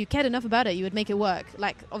 like, if you cared enough about it, you would make it work.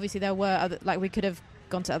 Like, obviously there were other, like, we could have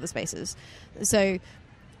gone to other spaces. So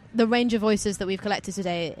the range of voices that we've collected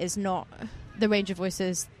today is not the range of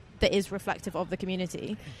voices that is reflective of the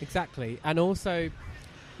community. Exactly. And also,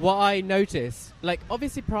 what I noticed, like,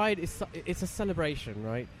 obviously Pride it's a celebration,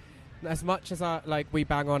 right? As much as we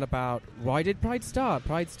bang on about why did Pride start?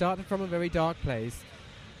 Pride started from a very dark place,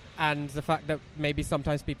 and the fact that maybe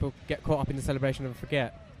sometimes people get caught up in the celebration and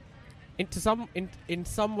forget. In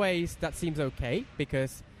some ways, that seems okay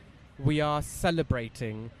because we are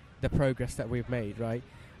celebrating the progress that we've made, right?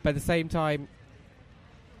 But at the same time,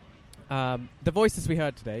 the voices we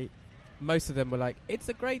heard today, most of them were like, "It's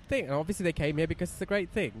a great thing," and obviously they came here because it's a great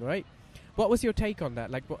thing, right? What was your take on that?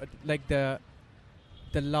 Like, what, like the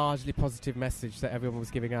largely positive message that everyone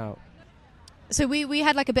was giving out? So we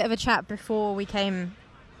had like a bit of a chat before we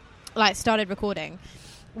started recording,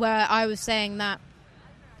 where I was saying that,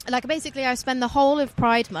 like, basically I spend the whole of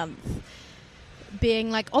Pride Month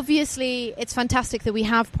being like, obviously it's fantastic that we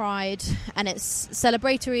have Pride and it's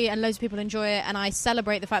celebratory and loads of people enjoy it, and I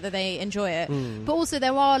celebrate the fact that they enjoy it. But also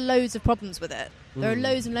there are loads of problems with it. There are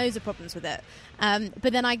loads and loads of problems with it.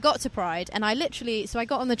 But then I got to Pride and I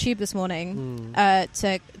got on the tube this morning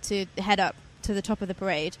to head up to the top of the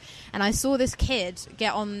parade, and I saw this kid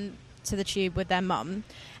get on to the tube with their mum,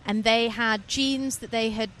 and they had jeans that they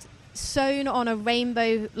had sewn on a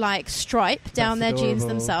rainbow like stripe down their jeans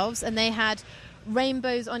themselves, and they had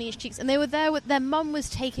rainbows on each cheeks, and they were there with their mum was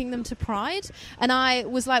taking them to Pride, and I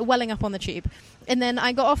was like welling up on the tube. And then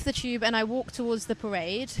I got off the tube and I walked towards the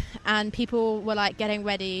parade, and people were like getting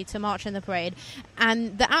ready to march in the parade,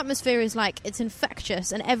 and the atmosphere is like, it's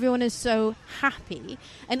infectious and everyone is so happy.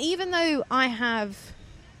 And even though I have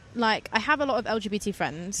a lot of LGBT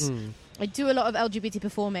friends, I do a lot of LGBT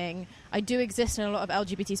performing, I do exist in a lot of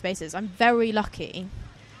LGBT spaces, I'm very lucky.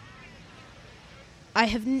 I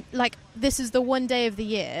have this is the one day of the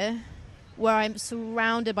year where I'm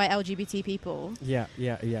surrounded by LGBT people. Yeah.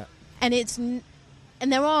 And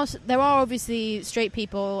there are obviously straight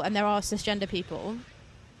people and there are cisgender people,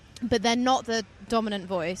 but they're not the dominant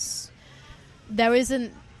voice. There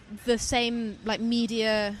isn't the same like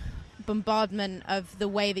media bombardment of the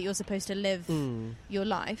way that you're supposed to live your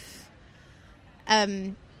life.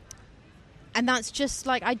 And that's just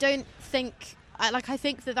like, I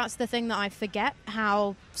think that that's the thing that I forget,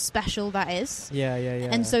 how special that is. Yeah.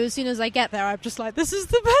 And so as soon as I get there, I'm just like, this is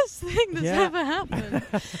the best thing that's ever happened.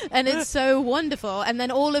 And it's so wonderful. And then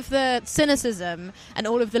all of the cynicism and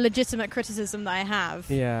all of the legitimate criticism that I have,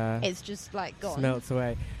 it's just like gone. Melts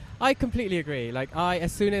away. I completely agree. Like,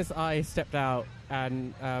 as soon as I stepped out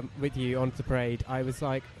and with you onto the parade, I was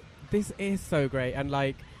like, this is so great. And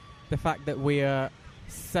like, the fact that we're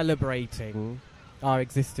celebrating our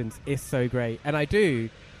existence is so great, and I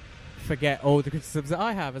do forget all the criticisms that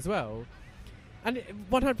I have as well. And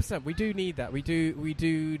 100%, we do need that. We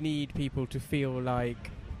do need people to feel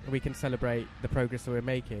like we can celebrate the progress that we're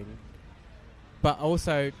making. But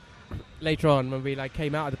also, later on, when we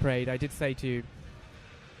came out of the parade, I did say to you,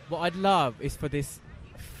 what I'd love is for this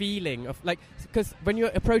feeling of because when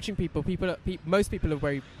you're approaching people, most people are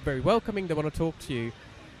very, very welcoming. They want to talk to you.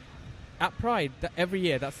 At Pride, every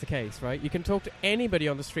year that's the case, right? You can talk to anybody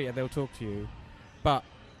on the street and they'll talk to you, but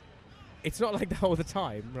it's not like that all the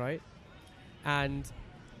time, right? And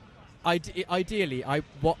ideally, I'd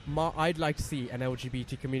like to see an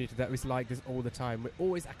LGBT community that was like this all the time. We're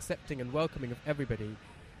always accepting and welcoming of everybody,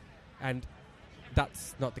 and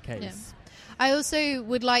that's not the case. Yeah. I also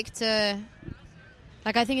would like to,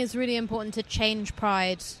 I think it's really important to change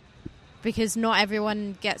Pride, because not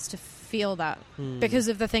everyone gets to feel that because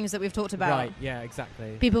of the things that we've talked about. Right, yeah,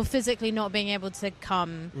 exactly. People physically not being able to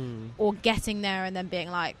come or getting there and then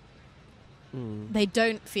being like, they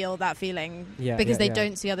don't feel that feeling because they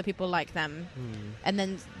don't see other people like them. And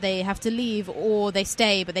then they have to leave, or they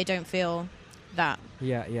stay but they don't feel that.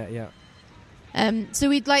 Yeah. So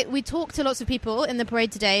we talked to lots of people in the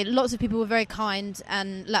parade today. Lots of people were very kind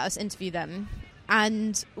and let us interview them.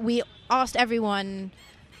 And we asked everyone,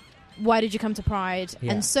 why did you come to Pride?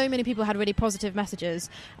 Yeah. And so many people had really positive messages.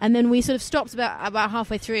 And then we sort of stopped about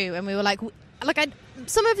halfway through, and we were like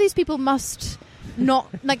some of these people must not,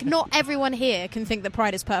 not everyone here can think that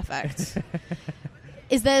Pride is perfect.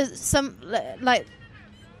 Is there some,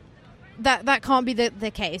 that can't be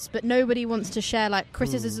the case, but nobody wants to share like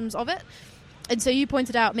criticisms of it. And so you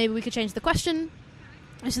pointed out maybe we could change the question.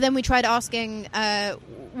 So then we tried asking,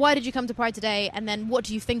 why did you come to Pride today? And then what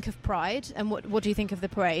do you think of Pride? And what do you think of the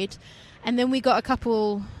parade? And then we got a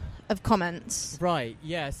couple of comments. Right,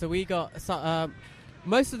 yeah. So we got...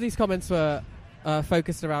 most of these comments were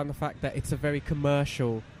focused around the fact that it's a very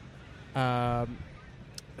commercial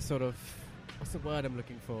sort of... What's the word I'm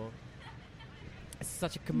looking for? It's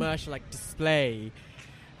such a commercial like display.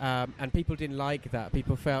 And people didn't like that.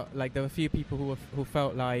 People felt like there were a few people who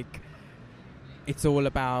felt like it's all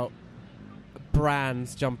about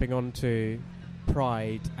brands jumping onto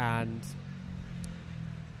Pride and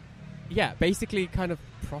basically kind of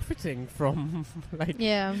profiting from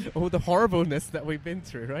all the horribleness that we've been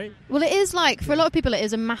through, right? Well, it is like, for a lot of people, it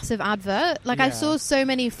is a massive advert. Like, I saw so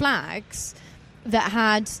many flags that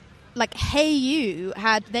had, like, Hey You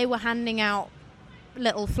they were handing out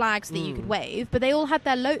little flags that you could wave, but they all had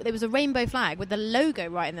their there was a rainbow flag with the logo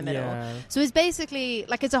right in the middle. So it's basically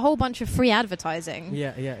like it's a whole bunch of free advertising.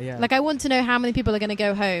 Like, I want to know how many people are going to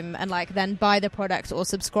go home and like then buy the product or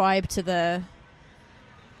subscribe to the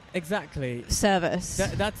service.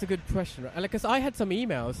 That's a good question, right? Because I had some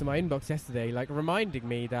emails in my inbox yesterday like reminding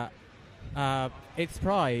me that it's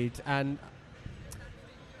Pride, and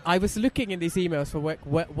I was looking in these emails for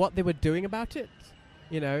what they were doing about it.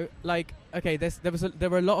 You know, like, okay, there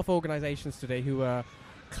were a lot of organisations today who were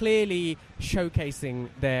clearly showcasing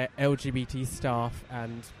their LGBT staff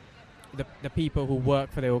and the people who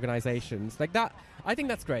work for the organisations. Like that, I think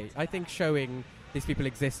that's great. I think showing these people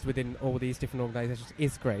exist within all these different organisations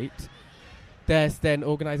is great. There's then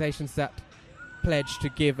organisations that pledge to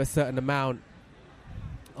give a certain amount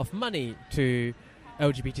of money to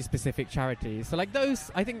LGBT-specific charities. So, like,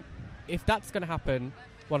 those, I think, if that's going to happen...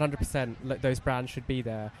 100%, those brands should be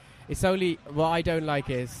there. It's only what I don't like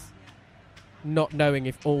is not knowing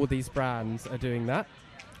if all these brands are doing that.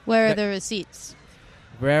 Where are the receipts?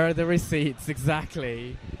 Where are the receipts?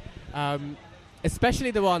 Exactly.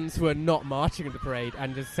 Especially the ones who are not marching in the parade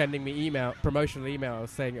and just sending me promotional emails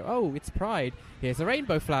saying, "Oh, it's Pride. Here's a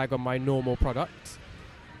rainbow flag on my normal product.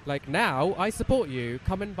 Like, now I support you.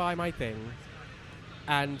 Come and buy my thing."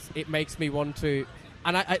 And it makes me want to.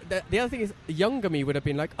 And the other thing is, younger me would have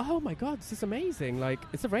been like, "Oh my God, this is amazing! Like,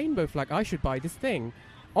 it's a rainbow flag. I should buy this thing."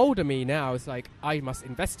 Older me now is like, I must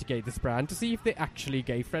investigate this brand to see if they're actually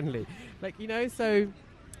gay friendly. Like, you know, so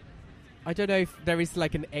I don't know if there is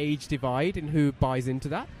like an age divide in who buys into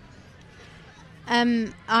that.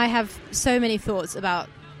 I have so many thoughts about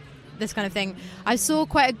this kind of thing. I saw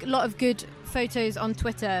quite a lot of good photos on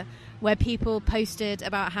Twitter where people posted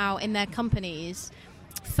about how in their companies,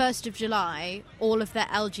 1st of July, all of their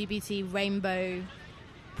LGBT rainbow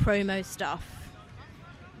promo stuff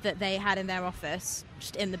that they had in their office,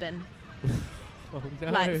 just in the bin. Oh,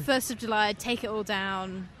 no. Like, 1st of July, take it all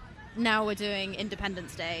down. Now we're doing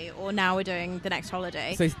Independence Day, or now we're doing the next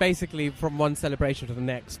holiday. So it's basically from one celebration to the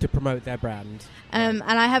next to promote their brand. And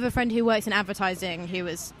I have a friend who works in advertising who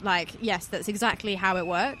was like, yes, that's exactly how it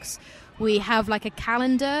works. We have like a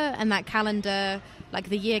calendar, and that calendar, like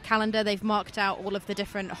the year calendar, they've marked out all of the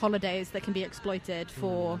different holidays that can be exploited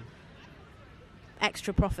for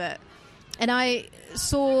extra profit. And I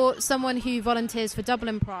saw someone who volunteers for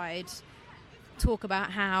Dublin Pride talk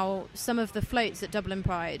about how some of the floats at Dublin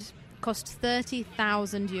Pride cost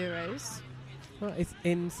 30,000 euros. Well, it's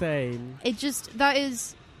insane. It just, that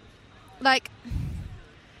is, like,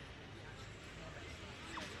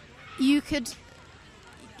 you could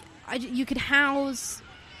house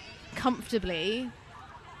comfortably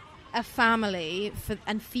a family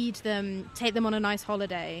and feed them, take them on a nice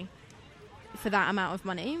holiday for that amount of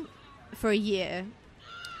money for a year.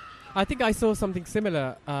 I think I saw something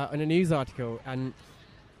similar in a news article, and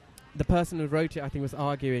the person who wrote it, I think, was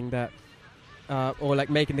arguing that, or like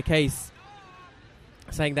making the case,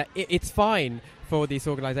 saying that it's fine for these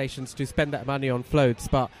organisations to spend that money on floats,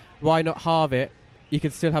 but why not halve it? You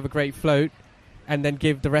can still have a great float and then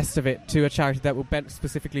give the rest of it to a charity that will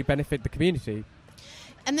specifically benefit the community.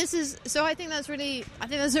 And this is, so I think that's a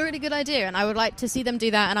really good idea, and I would like to see them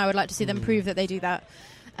do that, and I would like to see them prove that they do that.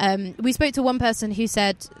 We spoke to one person who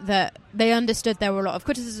said that they understood there were a lot of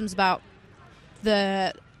criticisms about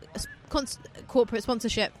the corporate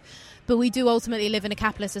sponsorship, but we do ultimately live in a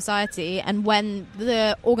capitalist society, and when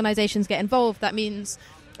the organisations get involved, that means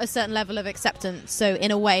a certain level of acceptance. So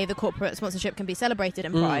in a way, the corporate sponsorship can be celebrated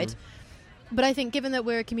in Pride. But I think given that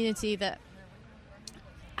we're a community that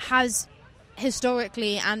has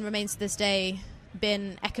historically and remains to this day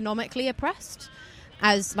been economically oppressed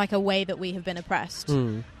as like a way that we have been oppressed,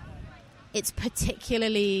 it's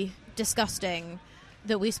particularly disgusting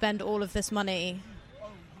that we spend all of this money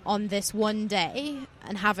on this one day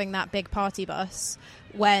and having that big party bus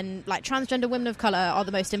when, like, transgender women of colour are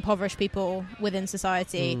the most impoverished people within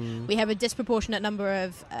society. We have a disproportionate number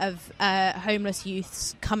of homeless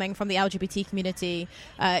youths coming from the LGBT community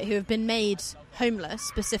who have been made homeless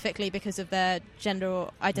specifically because of their gender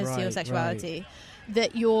or identity or sexuality.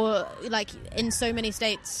 That you're, like, in so many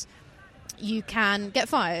states you can get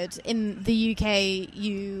fired. In the UK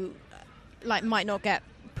you, like, might not get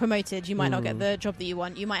promoted, you might not get the job that you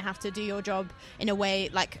want, you might have to do your job in a way,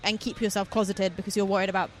 like, and keep yourself closeted because you're worried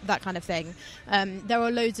about that kind of thing. There are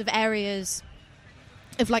loads of areas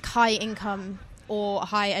of, like, high income or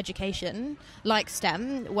high education, like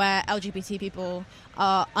STEM, where LGBT people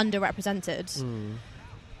are underrepresented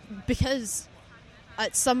because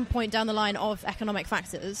at some point down the line of economic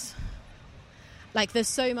factors, like, there's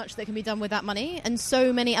so much that can be done with that money, and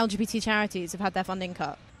so many LGBT charities have had their funding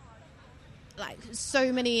cut. Like,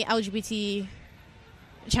 so many LGBT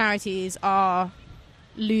charities are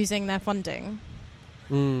losing their funding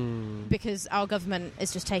because our government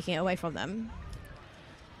is just taking it away from them.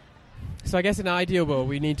 So I guess in an ideal world,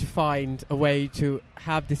 we need to find a way to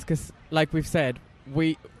have this, because, like we've said,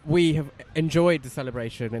 we have enjoyed the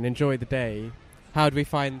celebration and enjoyed the day. How do we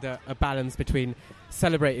find a balance between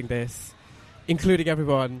celebrating this, including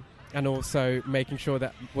everyone, and also making sure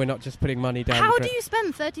that we're not just putting money down? How do you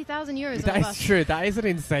spend 30,000 euros on a bus? That is true. That is an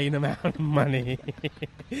insane amount of money.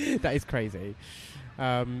 That is crazy.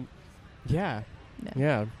 Yeah.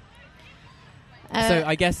 So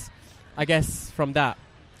I guess from that,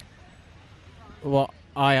 what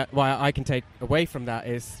I can take away from that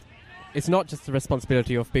is it's not just the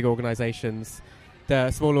responsibility of big organisations.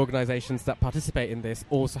 The small organisations that participate in this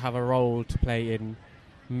also have a role to play in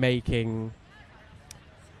making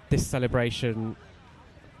this celebration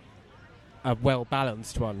a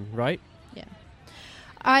well-balanced one, right? Yeah.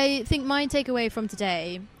 I think my takeaway from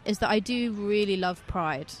today is that I do really love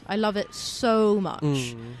Pride. I love it so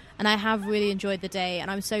much. And I have really enjoyed the day,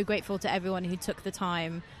 and I'm so grateful to everyone who took the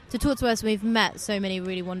time to talk to us. We've met so many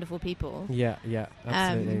really wonderful people. Yeah,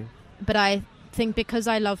 absolutely. But I think because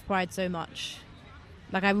I love Pride so much,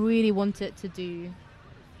 like, I really want it to do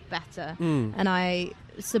better. And I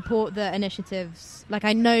support the initiatives. Like,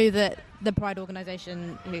 I know that the Pride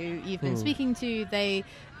organisation who you've been speaking to, they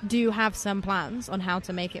do have some plans on how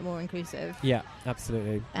to make it more inclusive. Yeah,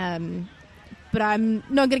 absolutely. But I'm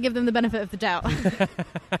not going to give them the benefit of the doubt.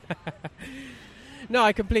 No,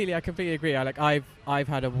 I completely agree. I've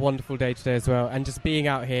had a wonderful day today as well, and just being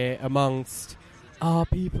out here amongst our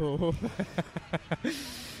people,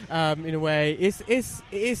 in a way, it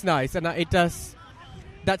is nice, and it does.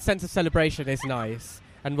 That sense of celebration is nice,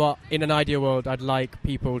 and what in an ideal world I'd like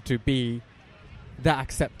people to be that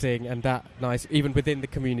accepting and that nice, even within the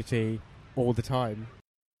community, all the time.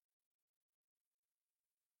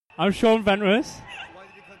 I'm Sean Ventris. Why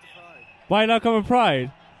did you come to Pride? Why did I come to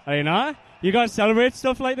Pride? You know, you guys celebrate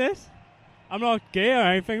stuff like this. I'm not gay or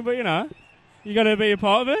anything, but you know, you got to be a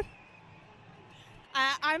part of it.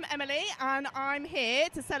 I'm Emily, and I'm here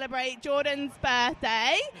to celebrate Jordan's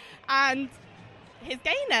birthday and his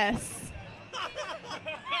gayness.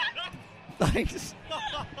 Thanks.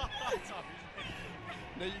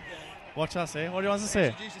 What shall I say? What do you want to say?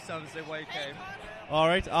 Introduce yourself and say why you came.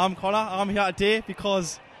 Alright, I'm Connor. I'm here today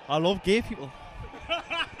because I love gay people.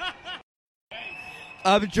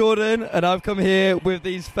 I'm Jordan, and I've come here with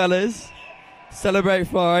these fellas to celebrate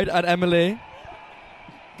Pride, and Emily,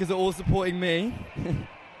 because they're all supporting me.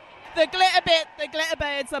 The glitter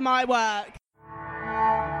beads are my work.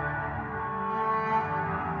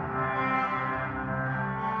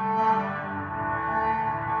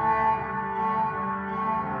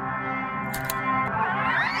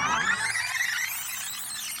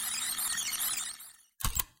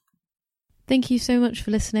 Thank you so much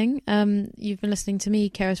for listening. You've been listening to me,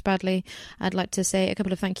 Keris Bradley. I'd like to say a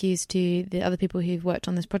couple of thank yous to the other people who've worked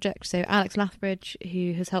on this project. So Alex Lathbridge,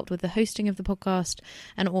 who has helped with the hosting of the podcast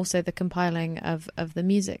and also the compiling of the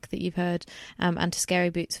music that you've heard, and to Scary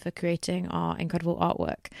Boots for creating our incredible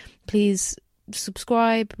artwork. Please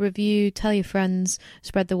subscribe, review, tell your friends,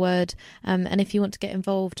 spread the word. And if you want to get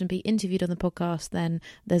involved and be interviewed on the podcast, then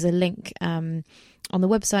there's a link on the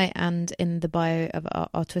website and in the bio of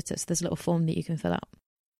our Twitter. So there's a little form that you can fill out.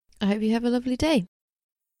 I hope you have a lovely day.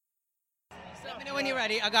 Let me know when you're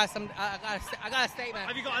ready. I got a statement.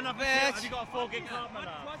 Have you got enough? Have you got a 4-gig card?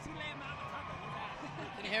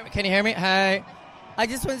 Can you hear me? Hey. I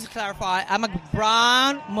just wanted to clarify. I'm a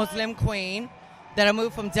brown Muslim queen that I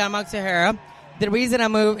moved from Denmark to here. The reason I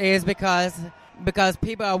moved is because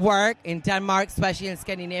people at work in Denmark, especially in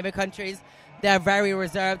Scandinavian countries, they're very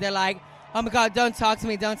reserved. They're like, oh my God, don't talk to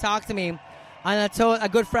me. And I told a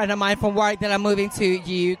good friend of mine from work that I'm moving to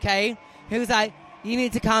the UK. He was like, you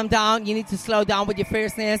need to calm down. You need to slow down with your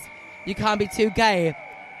fierceness. You can't be too gay.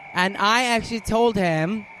 And I actually told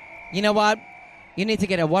him, you know what? You need to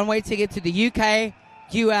get a one-way ticket to the UK,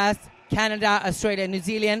 US, Canada, Australia, New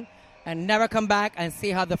Zealand, and never come back and see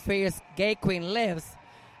how the fierce gay queen lives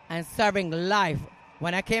and serving life.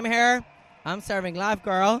 When I came here, I'm serving life,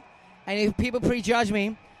 girl. And if people prejudge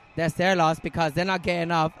me, that's their loss because they're not gay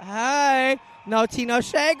enough. Hey, no tea, no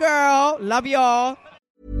shade, girl. Love y'all.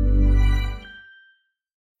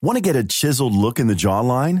 Want to get a chiseled look in the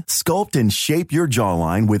jawline? Sculpt and shape your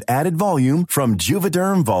jawline with added volume from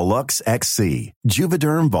Juvederm Volux XC.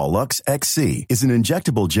 Juvederm Volux XC is an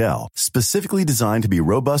injectable gel specifically designed to be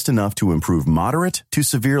robust enough to improve moderate to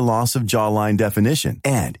severe loss of jawline definition.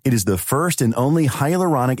 And it is the first and only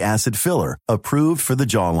hyaluronic acid filler approved for the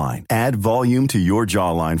jawline. Add volume to your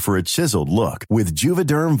jawline for a chiseled look with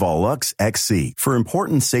Juvederm Volux XC. For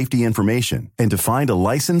important safety information and to find a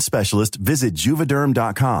licensed specialist, visit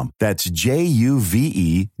Juvederm.com. That's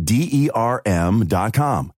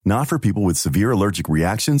Juvederm.com. Not for people with severe allergic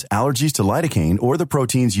reactions, allergies to lidocaine, or the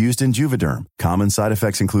proteins used in Juvederm. Common side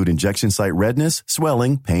effects include injection site redness,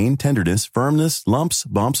 swelling, pain, tenderness, firmness, lumps,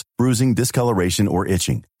 bumps, bruising, discoloration, or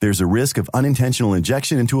itching. There's a risk of unintentional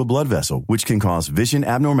injection into a blood vessel, which can cause vision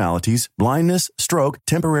abnormalities, blindness, stroke,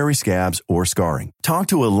 temporary scabs, or scarring. Talk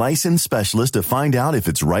to a licensed specialist to find out if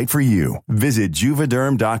it's right for you. Visit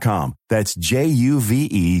Juvederm.com. That's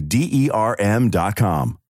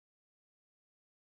Juvederm.com.